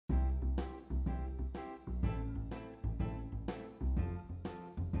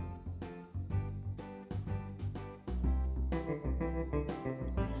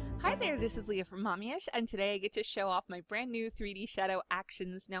Hi there, this is Leah from Mommyish, and today I get to show off my brand new 3D shadow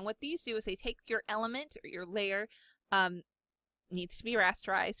actions. Now what these do is they take your element or your layer, needs to be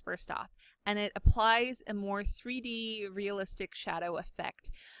rasterized first off, and it applies a more 3D realistic shadow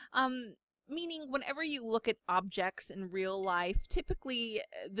effect. Meaning whenever you look at objects in real life, typically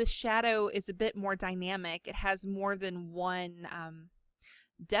the shadow is a bit more dynamic. It has more than one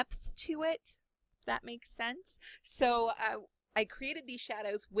depth to it, if that makes sense. So I created these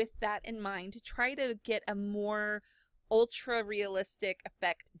shadows with that in mind to try to get a more ultra realistic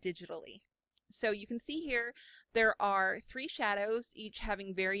effect digitally. So you can see here there are 3 shadows, each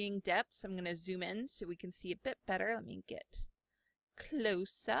having varying depths. I'm going to zoom in so we can see a bit better. Let me get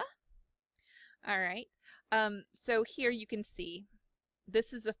closer. All right. So here you can see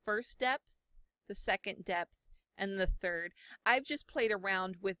this is the first depth, the second depth, and the third. I've just played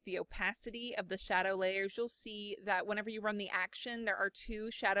around with the opacity of the shadow layers. You'll see that whenever you run the action, there are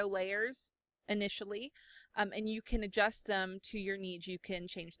 2 shadow layers initially, and you can adjust them to your needs. You can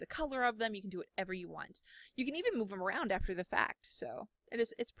change the color of them. You can do whatever you want. You can even move them around after the fact. So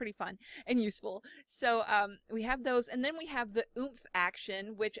it's pretty fun and useful. So we have those, and then we have the oomph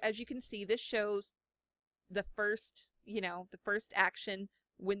action, which, as you can see, this shows the first, the first action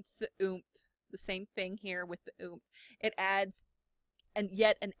with the oomph. The same thing here with the oomph. It adds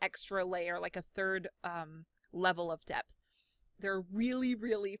yet an extra layer, like a third level of depth. They're really,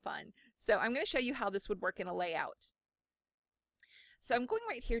 really fun. So I'm going to show you how this would work in a layout. So I'm going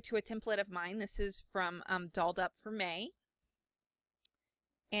right here to a template of mine. This is from Dolled Up for May.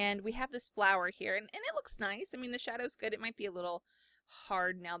 And we have this flower here, and it looks nice. I mean, the shadow's good. It might be a little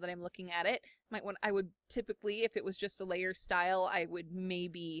hard now that I'm looking at it. I would typically, if it was just a layer style, I would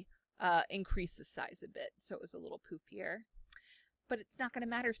maybe increase the size a bit so it was a little poofier. But it's not going to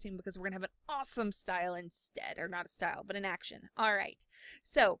matter soon because we're going to have an awesome style instead. Or not a style, but an action. All right.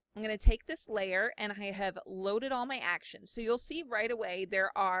 So I'm going to take this layer and I have loaded all my actions. So you'll see right away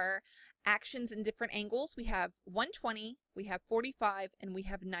there are actions in different angles. We have 120, we have 45, and we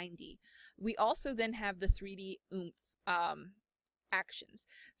have 90. We also then have the 3D oomph actions.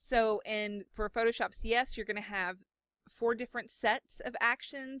 So for Photoshop CS, you're going to have 4 different sets of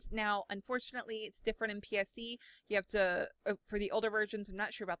actions. Now, unfortunately, it's different in PSE. You have to, for the older versions, I'm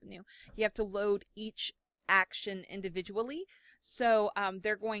not sure about the new, you have to load each action individually. So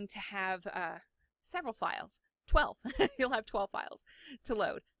they're going to have several files. 12. You'll have 12 files to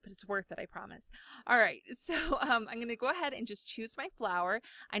load, but it's worth it, I promise. All right, so I'm going to go ahead and just choose my flower.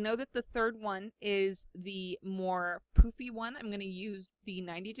 I know that the third one is the more poofy one. I'm going to use the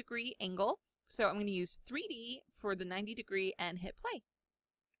 90-degree angle. So I'm going to use 3D for the 90-degree and hit play.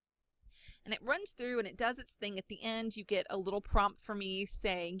 And it runs through and it does its thing. At the end, you get a little prompt for me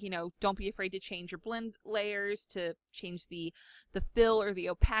saying, don't be afraid to change your blend layers, to change the fill or the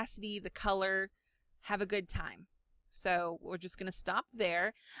opacity, the color. Have a good time. So we're just going to stop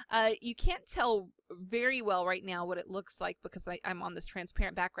there. You can't tell very well right now what it looks like because I'm on this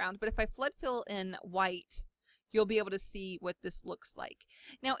transparent background. But if I flood fill in white, you'll be able to see what this looks like.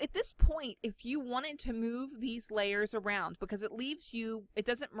 Now at this point, if you wanted to move these layers around, because it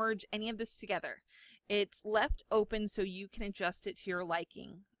doesn't merge any of this together. It's left open so you can adjust it to your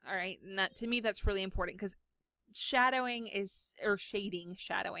liking. All right, and to me that's really important because shadowing is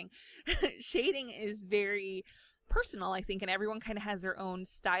very personal, I think, and everyone kind of has their own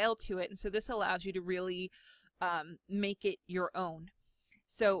style to it, and so this allows you to really make it your own.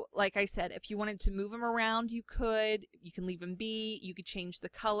 So like I said, if you wanted to move them around, you can leave them be, you could change the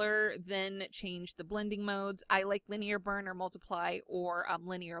color, then change the blending modes. I like linear burn or multiply or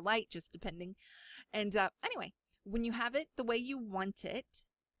linear light, just depending. And anyway, when you have it the way you want it,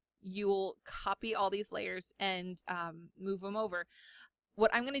 you'll copy all these layers and move them over.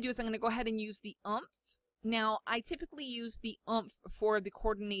 What I'm going to do is I'm going to go ahead and use the oomph. Now, I typically use the oomph for the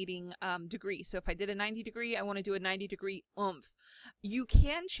coordinating degree. So if I did a 90-degree, I want to do a 90-degree oomph. You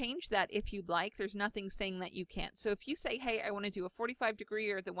can change that if you'd like. There's nothing saying that you can't. So if you say, hey, I want to do a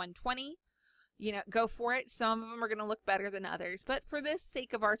 45-degree or the 120, go for it. Some of them are going to look better than others. But for the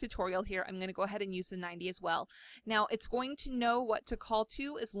sake of our tutorial here, I'm going to go ahead and use the 90 as well. Now, it's going to know what to call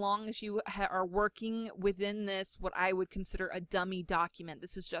to as long as you are working within this, what I would consider a dummy document.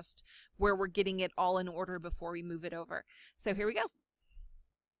 This is just where we're getting it all in order before we move it over. So here we go.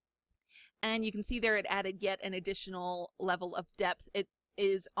 And you can see there it added yet an additional level of depth. It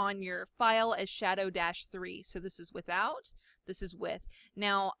is on your file as shadow-3. So this is without, this is with.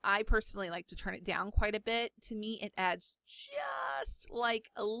 Now, I personally like to turn it down quite a bit. To me, it adds just like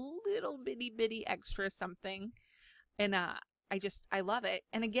a little bitty extra something. And I love it.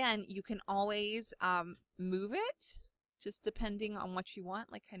 And again, you can always move it just depending on what you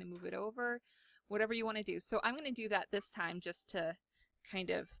want, like kind of move it over, whatever you want to do. So I'm going to do that this time just to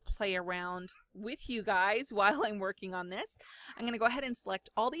kind of play around with you guys while I'm working on this. I'm going to go ahead and select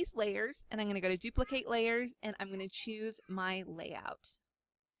all these layers, and I'm going to go to duplicate layers, and I'm going to choose my layout.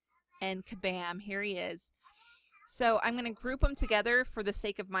 And kabam, here he is. So I'm going to group them together for the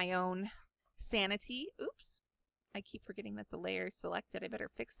sake of my own sanity. Oops. I keep forgetting that the layer is selected. I better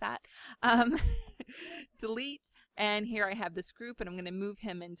fix that. Delete. And here I have this group, and I'm going to move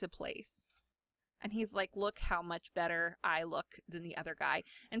him into place. And he's like, look how much better I look than the other guy.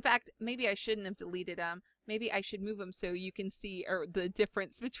 In fact, maybe I shouldn't have deleted him. Maybe I should move him so you can see the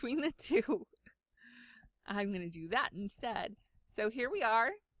difference between the two. I'm going to do that instead. So here we are.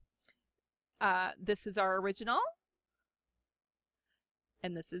 This is our original.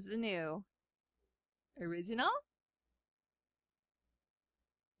 And this is the new. Original.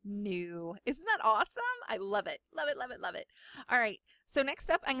 New. Isn't that awesome? I love it. Love it, love it, love it. All right. So next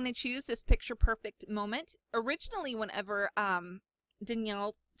up, I'm going to choose this picture perfect moment. Originally, whenever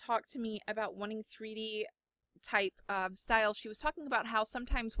Danielle talked to me about wanting 3D type of style, she was talking about how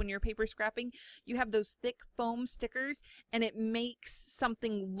sometimes when you're paper scrapping, you have those thick foam stickers and it makes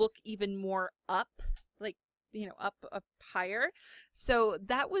something look even more up, like, you know, up higher. So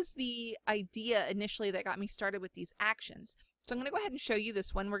that was the idea initially that got me started with these actions. So I'm going to go ahead and show you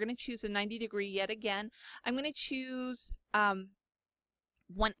this one. We're going to choose a 90 degree yet again. I'm going to choose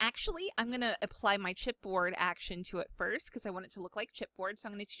one. Actually, I'm going to apply my chipboard action to it first because I want it to look like chipboard. So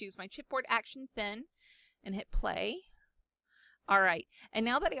I'm going to choose my chipboard action thin and hit play. All right. And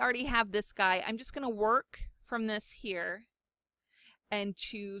now that I already have this guy, I'm just going to work from this here and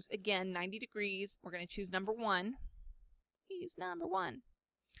choose again 90 degrees. We're going to choose number 1. He's number 1.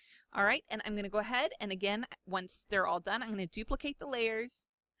 All right, and I'm going to go ahead and again, once they're all done, I'm going to duplicate the layers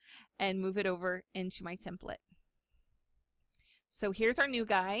and move it over into my template. So here's our new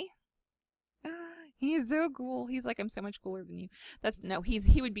guy. He's so cool. He's like, I'm so much cooler than you. No,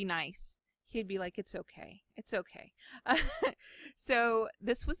 he would be nice. He'd be like, it's okay. It's okay. So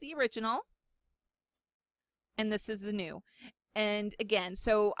this was the original, and this is the new. And again,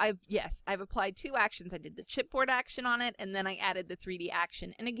 so I've applied 2 actions. I did the chipboard action on it, and then I added the 3D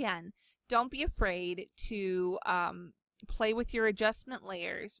action. And again, don't be afraid to play with your adjustment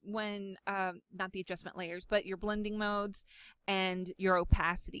layers when, not the adjustment layers, but your blending modes and your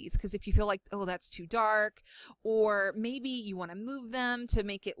opacities. Because if you feel like, oh, that's too dark, or maybe you want to move them to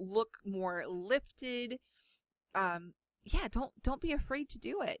make it look more lifted, yeah, don't be afraid to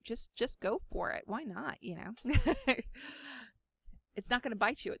do it. Just go for it. Why not, you know? It's not going to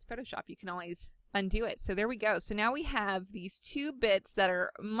bite you. It's Photoshop. You can always undo it. So there we go. So now we have these 2 bits that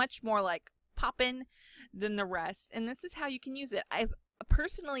are much more like poppin' than the rest. And this is how you can use it.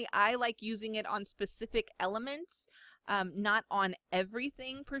 Personally, I like using it on specific elements, not on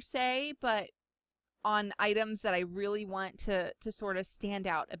everything per se, but on items that I really want to sort of stand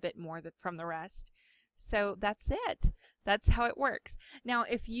out a bit more from the rest. So that's it. That's how it works. Now,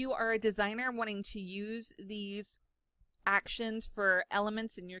 if you are a designer wanting to use these actions for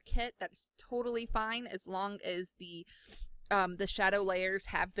elements in your kit, that's totally fine as long as the shadow layers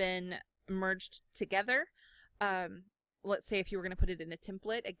have been merged together. Let's say if you were going to put it in a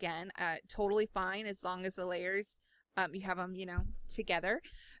template, again, totally fine as long as the layers, you have them, you know, together.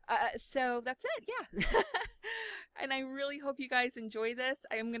 So that's it, yeah. And I really hope you guys enjoy this.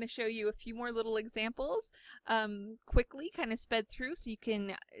 I am going to show you a few more little examples quickly, kind of sped through so you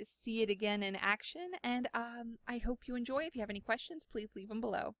can see it again in action. And I hope you enjoy. If you have any questions, please leave them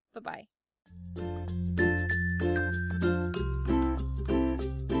below. Bye-bye.